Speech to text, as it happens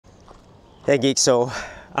Hey Geek, so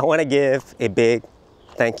I want to give a big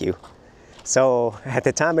thank you. So at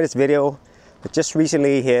the time of this video, I just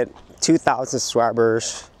recently hit 2,000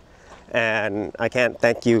 subscribers and I can't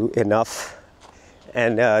thank you enough.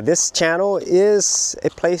 And this channel is a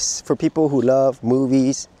place for people who love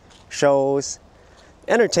movies, shows,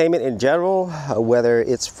 entertainment in general, whether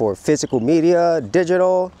it's for physical media,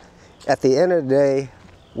 digital. At the end of the day,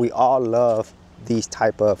 we all love these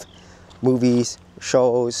type of movies,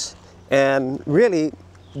 shows, and really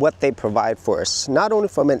what they provide for us, not only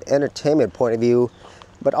from an entertainment point of view,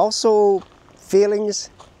 but also feelings,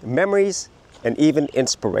 memories, and even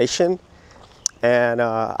inspiration. And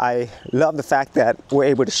I love the fact that we're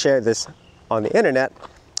able to share this on the internet,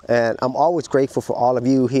 and I'm always grateful for all of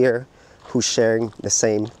you here who's sharing the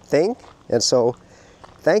same thing. And so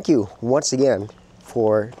thank you once again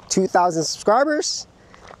for 2,000 subscribers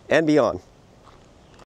and beyond.